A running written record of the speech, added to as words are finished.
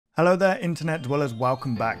Hello there internet dwellers,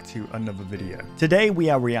 welcome back to another video. Today we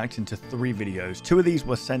are reacting to 3 videos. 2 of these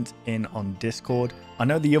were sent in on Discord. I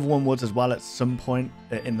know the other one was as well at some point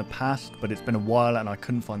in the past, but it's been a while and I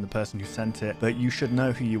couldn't find the person who sent it, but you should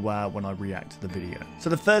know who you are when I react to the video. So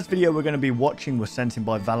the first video we're going to be watching was sent in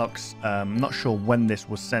by Valox. I'm not sure when this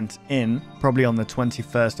was sent in, probably on the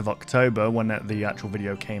 21st of October when the actual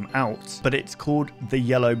video came out, but it's called The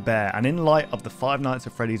Yellow Bear, and in light of the Five Nights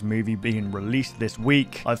at Freddy's movie being released this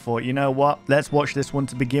week, I thought, you know what, let's watch this one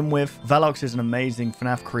to begin with. Valox is an amazing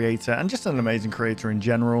FNAF creator and just an amazing creator in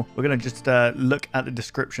general. We're going to just look at the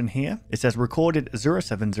description here. It says, recorded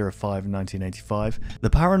 07/05/1985. The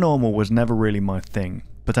paranormal was never really my thing,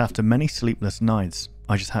 but after many sleepless nights,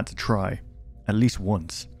 I just had to try, at least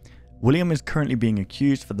once. William is currently being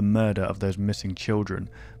accused for the murder of those missing children,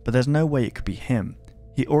 but there's no way it could be him.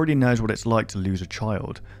 He already knows what it's like to lose a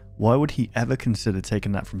child. Why would he ever consider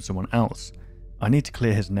taking that from someone else? I need to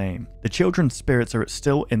clear his name. The children's spirits are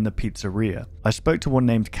still in the pizzeria. I spoke to one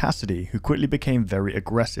named Cassidy who quickly became very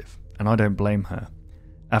aggressive, and I don't blame her.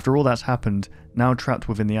 After all that's happened, now trapped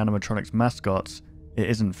within the animatronics mascots, it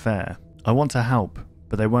isn't fair. I want to help,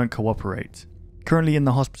 but they won't cooperate. Currently in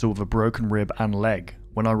the hospital with a broken rib and leg.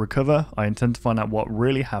 When I recover, I intend to find out what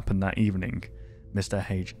really happened that evening. Mr.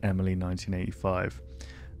 H. Emily 1985.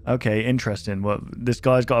 Okay, interesting. Well, this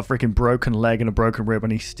guy's got a freaking broken leg and a broken rib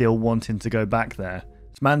and he's still wanting to go back there.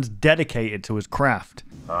 This man's dedicated to his craft.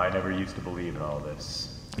 I never used to believe in all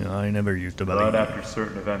this. I never used to believe. But after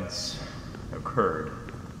certain events occurred,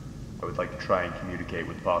 I would like to try and communicate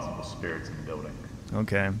with possible spirits in the building.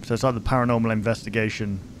 Okay, so it's like the paranormal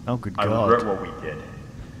investigation. Oh, good God. I regret what we did.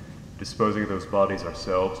 Disposing of those bodies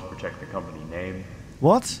ourselves to protect the company name.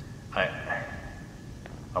 What? I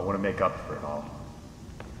want to make up for it all.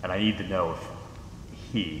 And I need to know if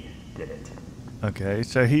he did it. Okay,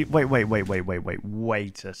 so he... Wait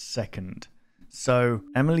a second. So,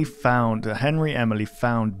 Henry Emily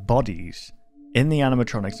found bodies in the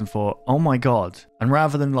animatronics and thought, oh my God. And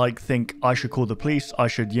rather than like think, I should call the police, I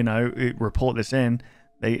should, you know, report this in,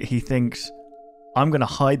 he thinks, I'm going to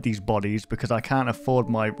hide these bodies because I can't afford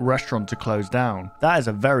my restaurant to close down. That is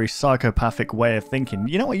a very psychopathic way of thinking.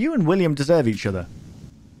 You know what? You and William deserve each other.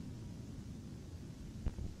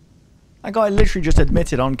 That guy literally just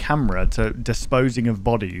admitted on camera to disposing of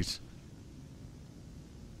bodies.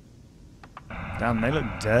 Damn, they look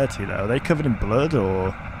dirty though. Are they covered in blood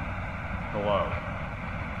or... Hello.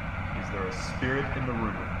 Is there a spirit in the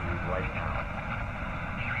room with you right now?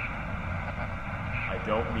 I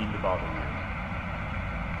don't mean to bother you.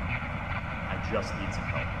 I just need some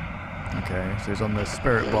help. Okay, so he's on the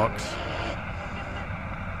spirit box.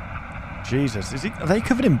 Jesus, are they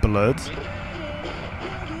covered in blood?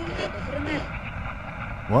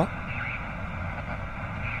 What?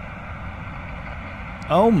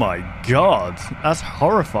 Oh my God, that's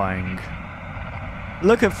horrifying.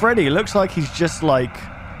 Look at Freddy, it looks like he's just like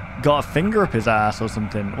got a finger up his ass or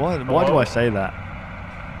something. Why do I say that?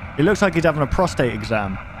 It looks like he's having a prostate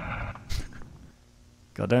exam.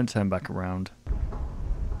 God, don't turn back around.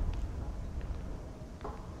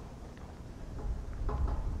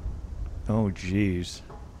 Oh jeez.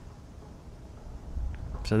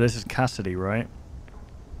 So this is Cassidy, right?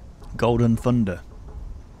 Golden Thunder.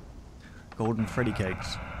 Golden Freddy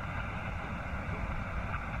Cakes.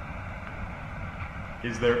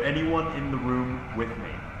 Is there anyone in the room with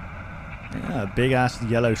me? Yeah, big ass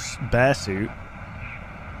yellow bear suit.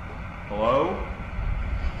 Hello?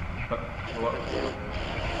 Hello?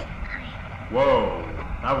 Whoa,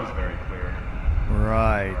 that was very clear.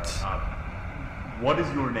 Right. What is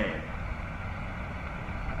your name?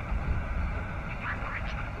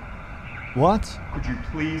 What? Could you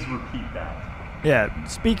please repeat that? Yeah,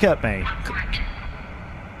 speak up, mate.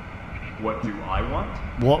 What do I want?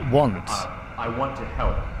 What want? I want to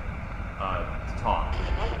help. To talk.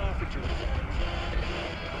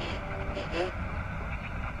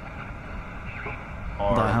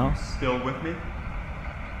 Are you still with me?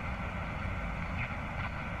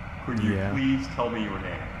 Could you please tell me your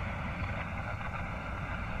name?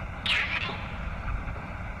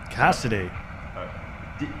 Cassidy.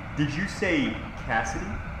 Did you say Cassidy?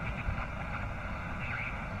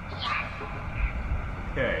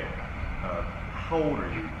 Okay. How old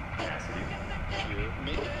are you, Cassidy?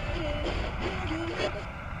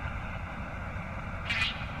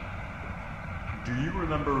 Do you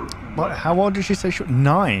remember what? How old did she say?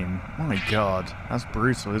 9. Oh my God, that's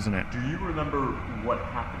brutal, isn't it? Do you remember what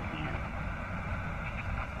happened to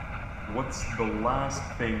you? What's the last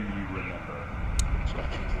thing you remember?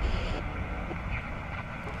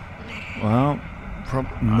 Well,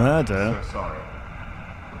 murder. I'm so sorry.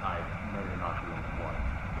 I know you're not the only one.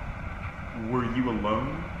 Were you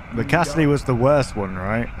alone? But Cassidy was the worst one,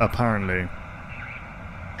 right? Apparently.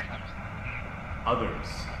 Others.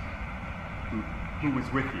 Who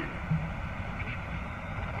was with you?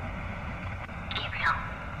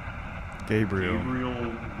 Gabriel.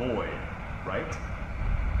 Gabriel Lloyd, right?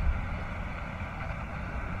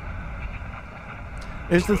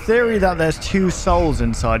 Is the theory that there's two souls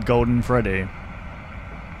inside Golden Freddy?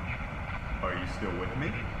 Are you still with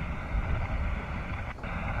me?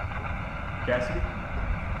 Cassidy?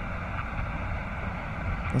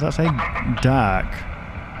 Does that say dark?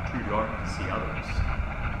 Too dark to see others.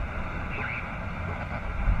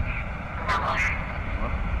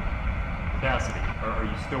 What? Cassidy, are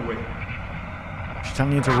you still with me? She's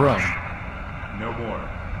telling you to run. No more.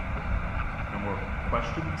 No more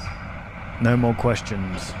questions? No more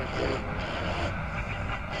questions.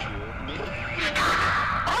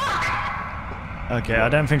 Okay, I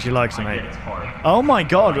don't think she likes him, mate. It's hard. Oh my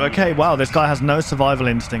god, okay, wow, this guy has no survival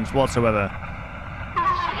instincts whatsoever.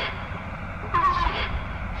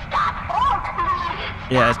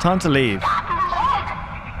 Yeah, it's time to leave.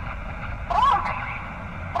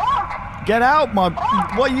 Get out, my...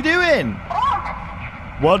 What are you doing?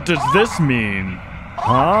 What does this mean?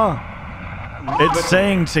 Huh? It's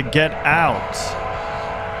saying to get out.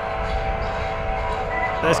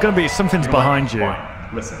 There's gonna be... Something's behind you. Fine.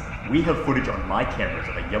 Listen, we have footage on my cameras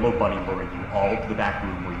of a yellow bunny luring you all to the back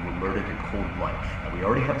room where you were murdered in cold blood. And we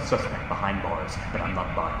already have a suspect behind bars, but I'm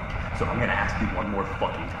not buying it. So I'm gonna ask you one more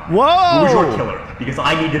fucking time. Whoa! Who is your killer? Because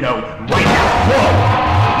I need to know right now. Whoa!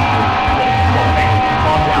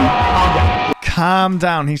 Calm down. Calm down. Calm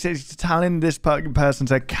down. He says he's telling this person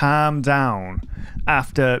to calm down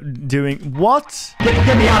after doing... What?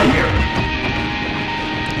 Get me out of here!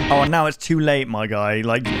 Oh, now it's too late, my guy.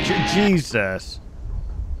 Like, Jesus.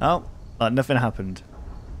 Oh, nothing happened.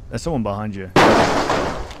 There's someone behind you.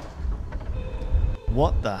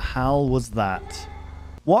 What the hell was that?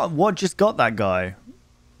 What just got that guy?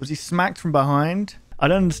 Was he smacked from behind? I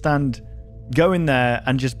don't understand going there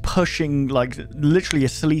and just pushing, like, literally a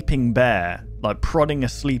sleeping bear. Like, prodding a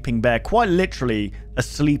sleeping bear. Quite literally a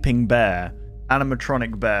sleeping bear.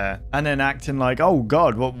 Animatronic bear. And then acting like, oh,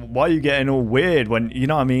 God, why are you getting all weird when... You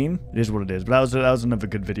know what I mean? It is what it is. But that was another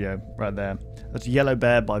good video right there. That's Yellow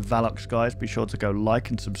Bear by Valox, guys. Be sure to go like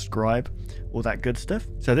and subscribe. All that good stuff.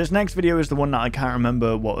 So this next video is the one that I can't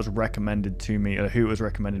remember what was recommended to me or who it was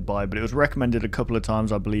recommended by, but it was recommended a couple of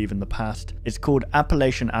times, I believe, in the past. It's called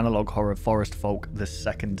Appalachian Analog Horror Forest Folk, the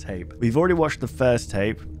second tape. We've already watched the first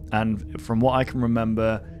tape, and from what I can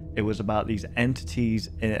remember, it was about these entities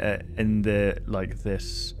in the, like,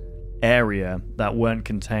 this area that weren't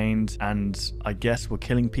contained and I guess were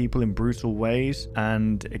killing people in brutal ways,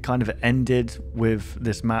 and it kind of ended with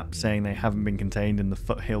this map saying they haven't been contained in the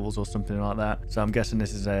foothills or something like that. So I'm guessing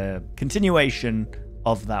this is a continuation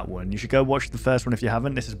of that one. You should go watch the first one if you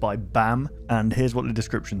haven't. This is by BAM, and here's what the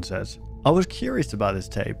description says. I was curious about this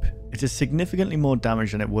tape. It is significantly more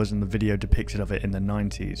damage than it was in the video depicted of it in the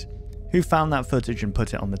 90s. Who found that footage and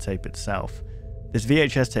put it on the tape itself? This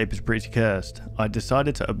VHS tape is pretty cursed. I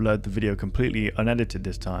decided to upload the video completely unedited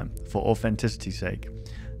this time, for authenticity's sake.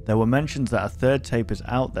 There were mentions that a third tape is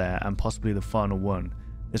out there and possibly the final one.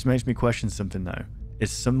 This makes me question something though.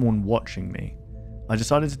 Is someone watching me? I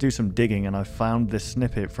decided to do some digging and I found this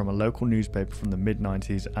snippet from a local newspaper from the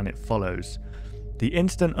mid-90s, and it follows. The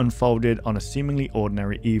incident unfolded on a seemingly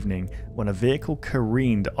ordinary evening when a vehicle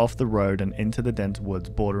careened off the road and into the dense woods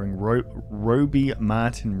bordering Roby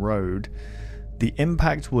Martin Road. The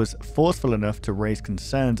impact was forceful enough to raise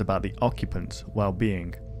concerns about the occupants'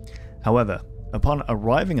 well-being. However, upon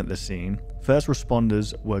arriving at the scene, first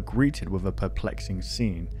responders were greeted with a perplexing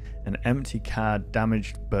scene: an empty car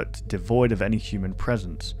damaged but devoid of any human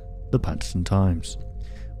presence. The Patterson Times.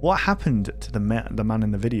 What happened to the man in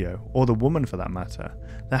the video, or the woman for that matter?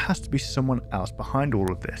 There has to be someone else behind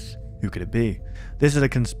all of this. Who could it be? This is a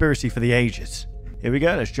conspiracy for the ages. Here we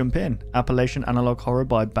go, let's jump in. Appalachian Analog Horror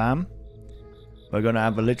by BAM. We're going to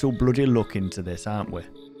have a little bloody look into this, aren't we?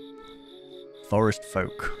 Forest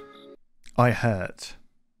Folk. I hurt.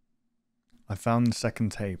 I found the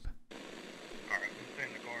second tape. Alright, stay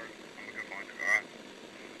in the car. I'm gonna go find it, alright?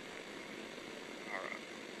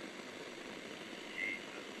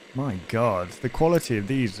 Alright. My god, the quality of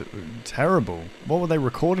these are terrible. What were they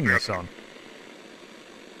recording this on?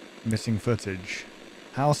 Missing footage.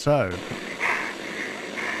 How so?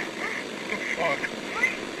 Fuck.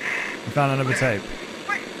 I found another tape.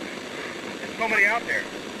 There's somebody out there.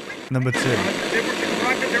 Number 2. There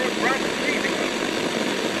was rats breathing.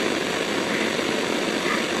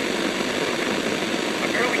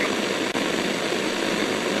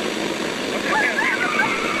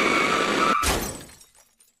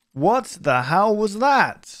 What the hell was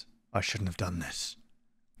that? I shouldn't have done this.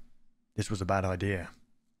 This was a bad idea.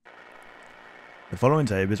 The following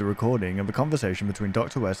tape is a recording of a conversation between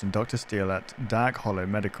Dr. West and Dr. Steele at Dark Hollow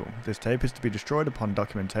Medical. This tape is to be destroyed upon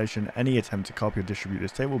documentation. Any attempt to copy or distribute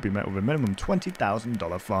this tape will be met with a minimum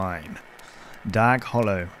 $20,000 fine. Dark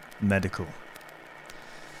Hollow Medical.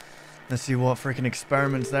 Let's see what freaking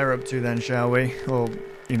experiments they're up to then, shall we? Or,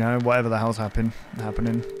 you know, whatever the hell's happening.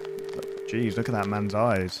 Jeez, look at that man's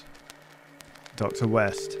eyes. Dr.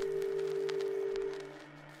 West.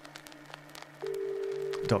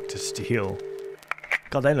 Dr. Steele.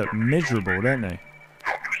 God, they look miserable, don't they?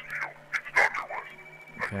 Dr. Steele, it's Dr. West.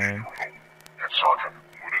 Okay. It's Sergeant.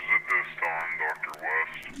 What is it this time, Dr.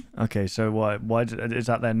 West? Okay, so why is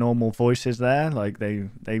that their normal voices there? Like they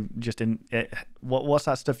just what's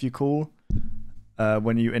that stuff you call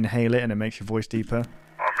when you inhale it and it makes your voice deeper? I'm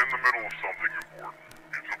in the middle of something important.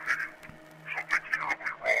 It's okay. Something's terribly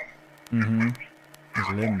wrong. His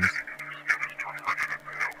limbs. His skin is turning rigid and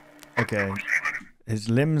pale. Okay. His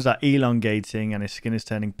limbs are elongating and his skin is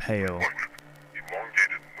turning pale. Elongated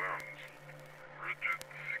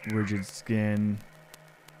limbs. Rigid skin.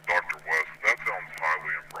 Dr. West, that sounds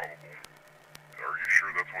highly improbable. Are you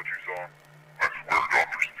sure that's what you saw? I swear,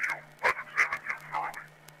 Dr. Steele, I've examined him thoroughly.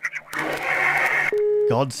 It's real.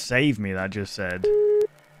 God save me, that just said.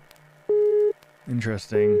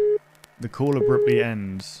 Interesting. The call abruptly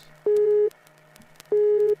ends.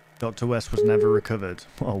 Dr. West was never recovered.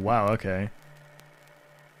 Oh, wow, okay.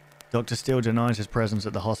 Dr. Steele denies his presence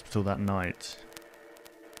at the hospital that night.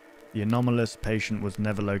 The anomalous patient was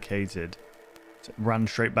never located. It ran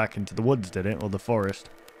straight back into the woods, did it? Or the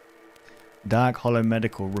forest? Dark Hollow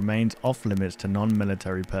Medical remains off limits to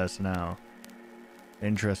non-military personnel.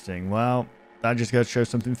 Interesting. Well, that just goes to show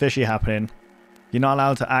something fishy happening. You're not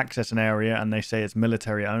allowed to access an area and they say it's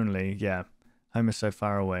military only. Yeah. Home is so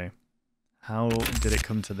far away. How did it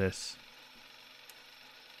come to this?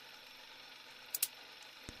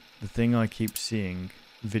 The thing I keep seeing.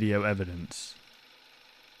 Video evidence.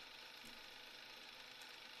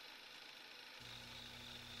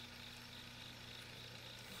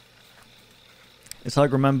 It's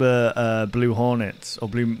like, remember Blue Hornets? Or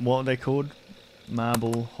Blue... What are they called?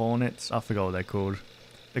 Marble Hornets? I forgot what they're called.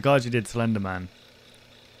 The guys who did Slender Man.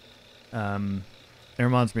 It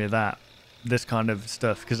reminds me of that. This kind of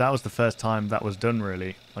stuff. Because that was the first time that was done,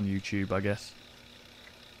 really. On YouTube, I guess.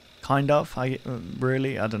 Kind of.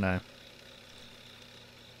 Really? I don't know.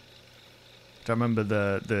 I remember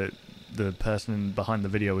the person behind the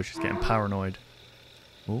video was just getting paranoid.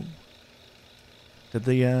 Oh. Did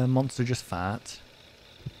the monster just fart?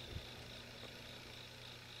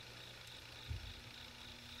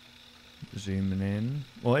 Zooming in.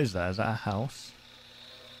 What is that? Is that a house?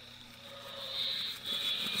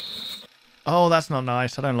 Oh, that's not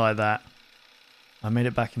nice. I don't like that. I made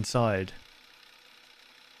it back inside.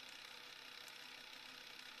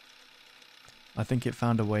 I think it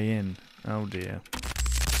found a way in. Oh dear.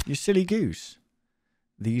 You silly goose.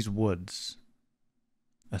 These woods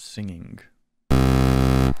are singing.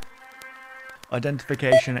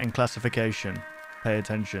 Identification and classification. Pay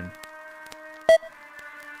attention.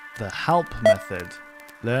 The help method.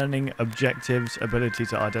 Learning objectives, ability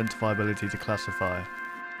to identify, ability to classify.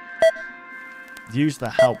 Use the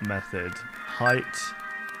help method. Height,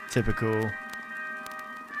 typical.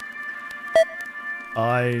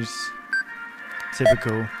 Eyes,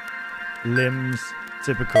 typical. Limbs,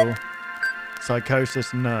 typical.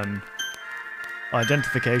 Psychosis, none.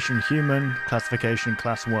 Identification, human. Classification,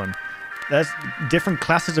 class 1. There's different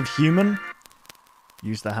classes of human.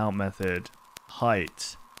 Use the help method.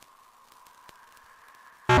 Height.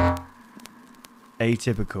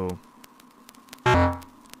 Atypical.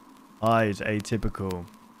 Eyes, atypical.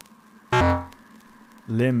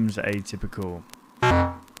 Limbs, atypical.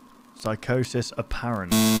 Psychosis,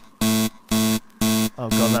 apparent. Oh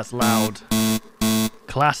god, that's loud.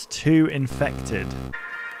 Class 2 infected.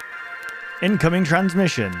 Incoming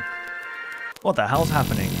transmission. What the hell's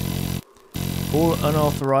happening? All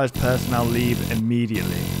unauthorized personnel leave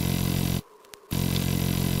immediately.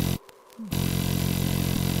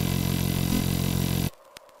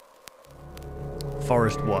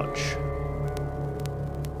 Forest Watch.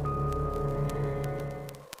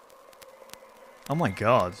 Oh my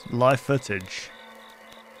god, live footage.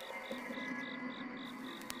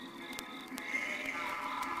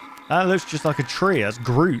 That looks just like a tree. That's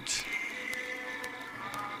Groot.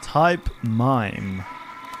 Type mime.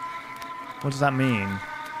 What does that mean?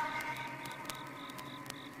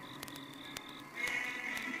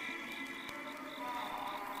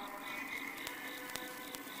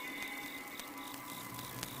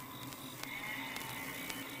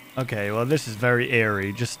 Okay, well this is very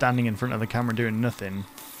eerie, just standing in front of the camera doing nothing.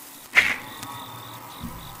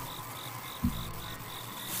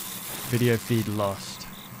 Video feed lost.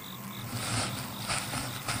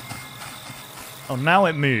 Oh, now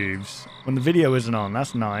it moves. When the video isn't on,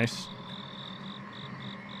 that's nice.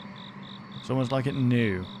 It's almost like it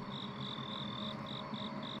knew.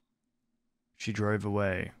 She drove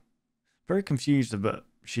away. Very confused, but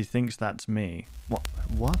she thinks that's me.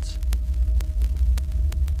 What?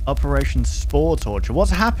 Operation Spore Torture.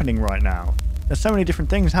 What's happening right now? There's so many different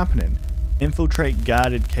things happening. Infiltrate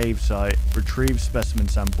guarded cave site. Retrieve specimen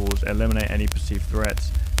samples. Eliminate any perceived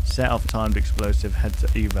threats. Set off timed explosive. Head to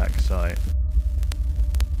evac site.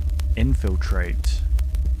 Infiltrate.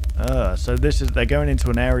 So this is... They're going into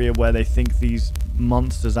an area where they think these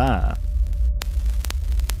monsters are.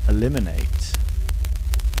 Eliminate.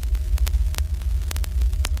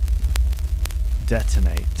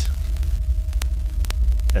 Detonate.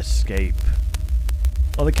 Escape.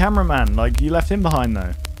 Oh, the cameraman. Like, you left him behind,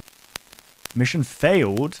 though. Mission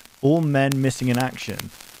failed. All men missing in action.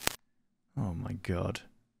 Oh, my God.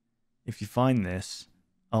 If you find this,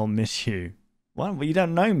 I'll miss you. What? Well, you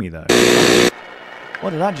don't know me, though.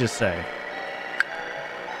 What did I just say?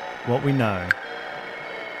 What we know.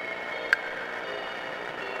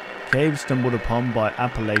 Cave stumbled upon by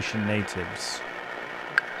Appalachian natives.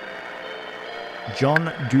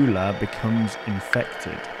 John Dula becomes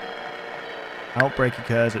infected. Outbreak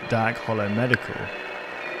occurs at Dark Hollow Medical.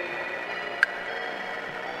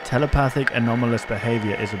 Telepathic anomalous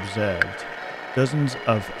behavior is observed. Dozens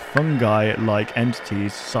of fungi-like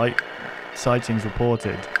entities sightings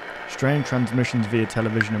reported. Strange transmissions via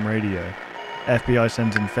television and radio. FBI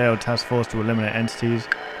sends in failed task force to eliminate entities.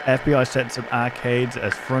 FBI sets up arcades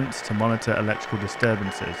as fronts to monitor electrical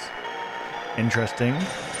disturbances. Interesting.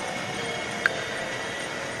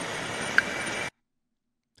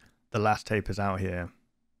 The last tape is out here.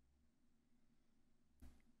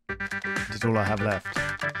 That's all I have left.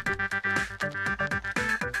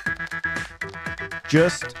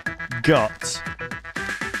 Just got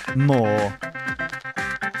more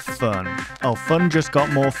fun. Oh, fun just got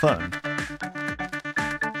more fun.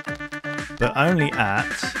 But only at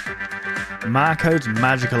Marco's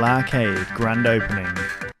Magical Arcade grand opening.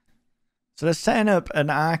 So they're setting up an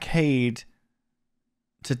arcade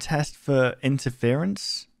to test for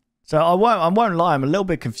interference. So I won't lie, I'm a little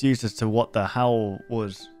bit confused as to what the hell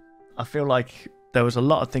was. I feel like there was a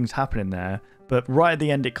lot of things happening there, but right at the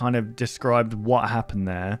end it kind of described what happened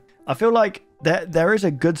there. I feel like there is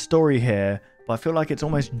a good story here, but I feel like it's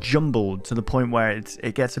almost jumbled to the point where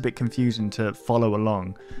it gets a bit confusing to follow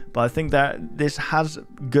along. But I think that this has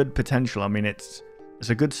good potential. I mean, it's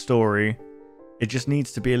a good story. It just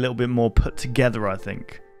needs to be a little bit more put together, I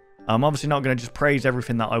think. I'm obviously not going to just praise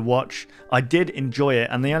everything that I watch. I did enjoy it,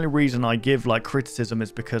 and the only reason I give like criticism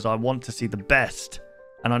is because I want to see the best.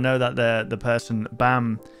 And I know that the person,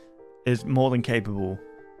 Bam, is more than capable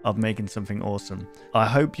of making something awesome. I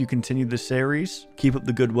hope you continue the series. Keep up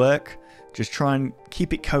the good work. Just try and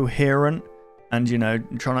keep it coherent. And, you know,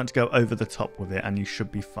 try not to go over the top with it, and you should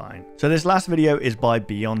be fine. So this last video is by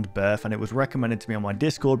Beyond Birth, and it was recommended to me on my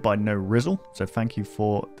Discord by No Rizzle. So thank you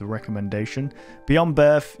for the recommendation. Beyond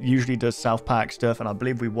Birth usually does South Park stuff, and I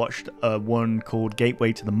believe we watched one called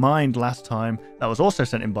Gateway to the Mind last time. That was also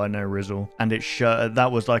sent in by No Rizzle, and that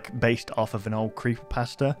was like based off of an old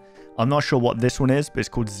creepypasta. I'm not sure what this one is, but it's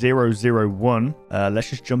called 001. Let's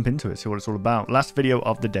just jump into it, see what it's all about. Last video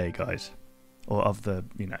of the day, guys. Or of the,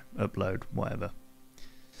 you know, upload, whatever.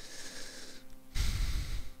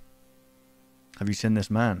 Have you seen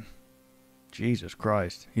this man? Jesus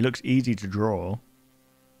Christ. He looks easy to draw.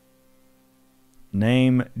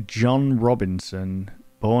 Name, John Robinson.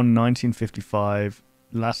 Born 1955.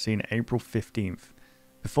 Last seen April 15th.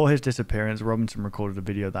 Before his disappearance, Robinson recorded a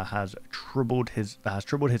video that has troubled his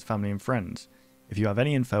family and friends. If you have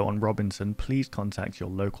any info on Robinson, please contact your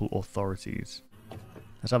local authorities.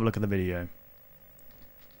 Let's have a look at the video.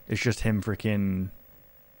 It's just him freaking,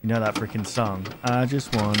 you know that freaking song? I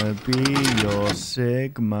just wanna be your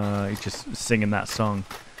Sigma. He's just singing that song.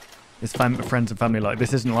 His friends and family like,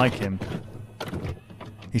 this isn't like him.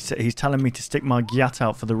 He's telling me to stick my gyat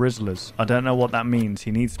out for the Rizzlers. I don't know what that means.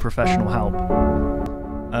 He needs professional help.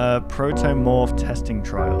 Protomorph testing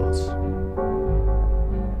trials.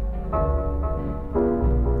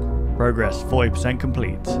 Progress 40%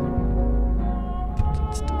 complete.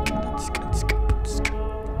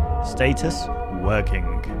 Status working.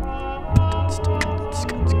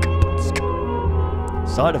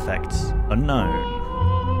 Side effects unknown.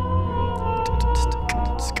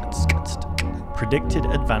 Predicted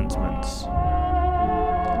advancements.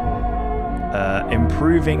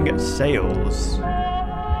 Improving sales.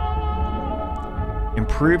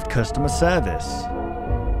 Improved customer service.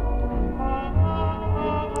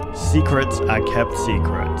 Secrets are kept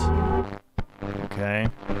secret. Okay.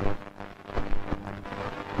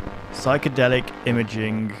 Psychedelic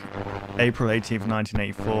imaging, April 18th,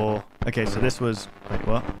 1984. Okay, so this was, wait,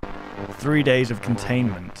 what? 3 days of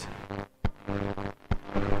containment.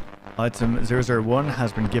 Item 001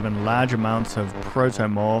 has been given large amounts of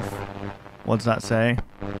protomorph. What does that say?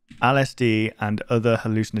 LSD and other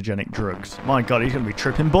hallucinogenic drugs. My god, he's going to be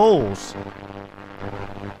tripping balls.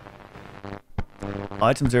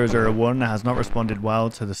 Item 001 has not responded well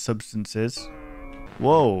to the substances.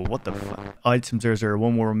 Whoa, what the fuck? Item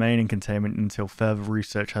 001 will remain in containment until further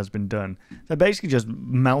research has been done. They're basically just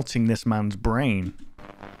melting this man's brain.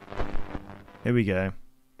 Here we go.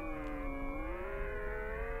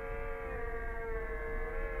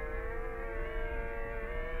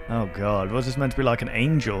 Oh god, was this meant to be like an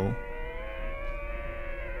angel?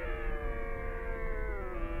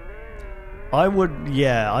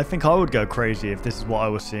 I think I would go crazy if this is what I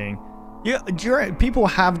was seeing. Yeah, people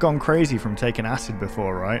have gone crazy from taking acid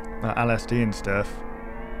before, right? Like LSD and stuff.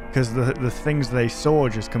 Because the things they saw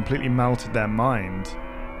just completely melted their mind.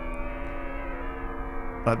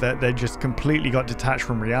 Like they just completely got detached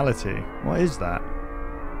from reality. What is that?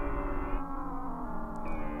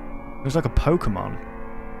 It was like a Pokemon.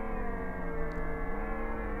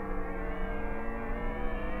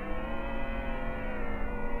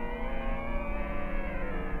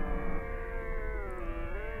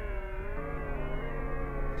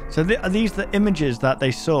 So are these the images that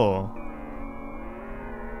they saw?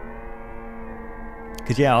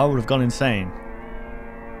 Because yeah, I would have gone insane.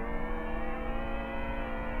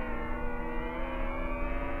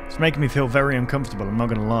 It's making me feel very uncomfortable, I'm not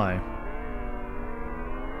going to lie.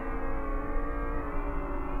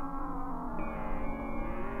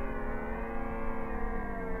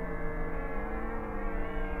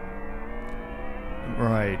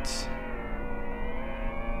 Right.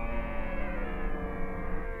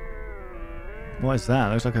 What is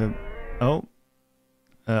that? Looks like a... Oh.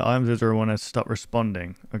 Item 001 has stopped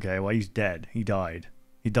responding. Okay, well, he's dead. He died.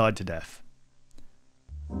 He died to death.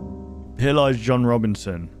 Here lies John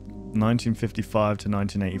Robinson, 1955 to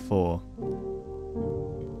 1984.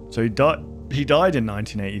 So he died in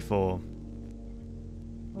 1984.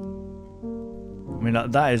 I mean,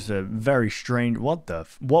 that is a very strange... What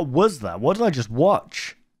was that? What did I just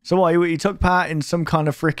watch? So what, he took part in some kind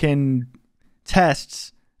of freaking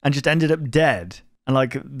tests... and just ended up dead. And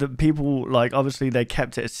like the people, like obviously they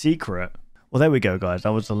kept it a secret. Well, there we go, guys.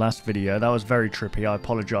 That was the last video. That was very trippy. I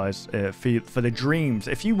apologize for the dreams.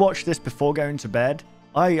 If you watch this before going to bed,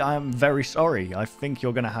 I am very sorry. I think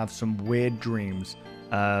you're going to have some weird dreams.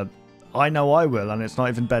 I know I will, and it's not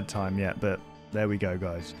even bedtime yet, but there we go,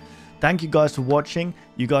 guys. Thank you guys for watching.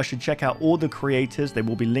 You guys should check out all the creators. They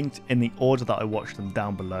will be linked in the order that I watched them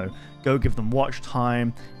down below. Go give them watch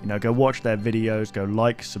time. You know, go watch their videos. Go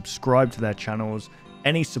like, subscribe to their channels.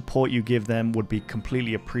 Any support you give them would be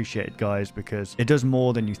completely appreciated, guys, because it does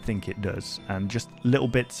more than you think it does. And just little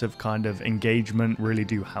bits of kind of engagement really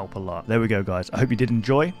do help a lot. There we go, guys. I hope you did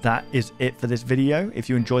enjoy. That is it for this video. If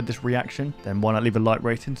you enjoyed this reaction, then why not leave a like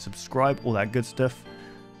rating, subscribe, all that good stuff.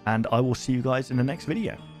 And I will see you guys in the next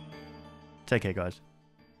video. Take care, guys.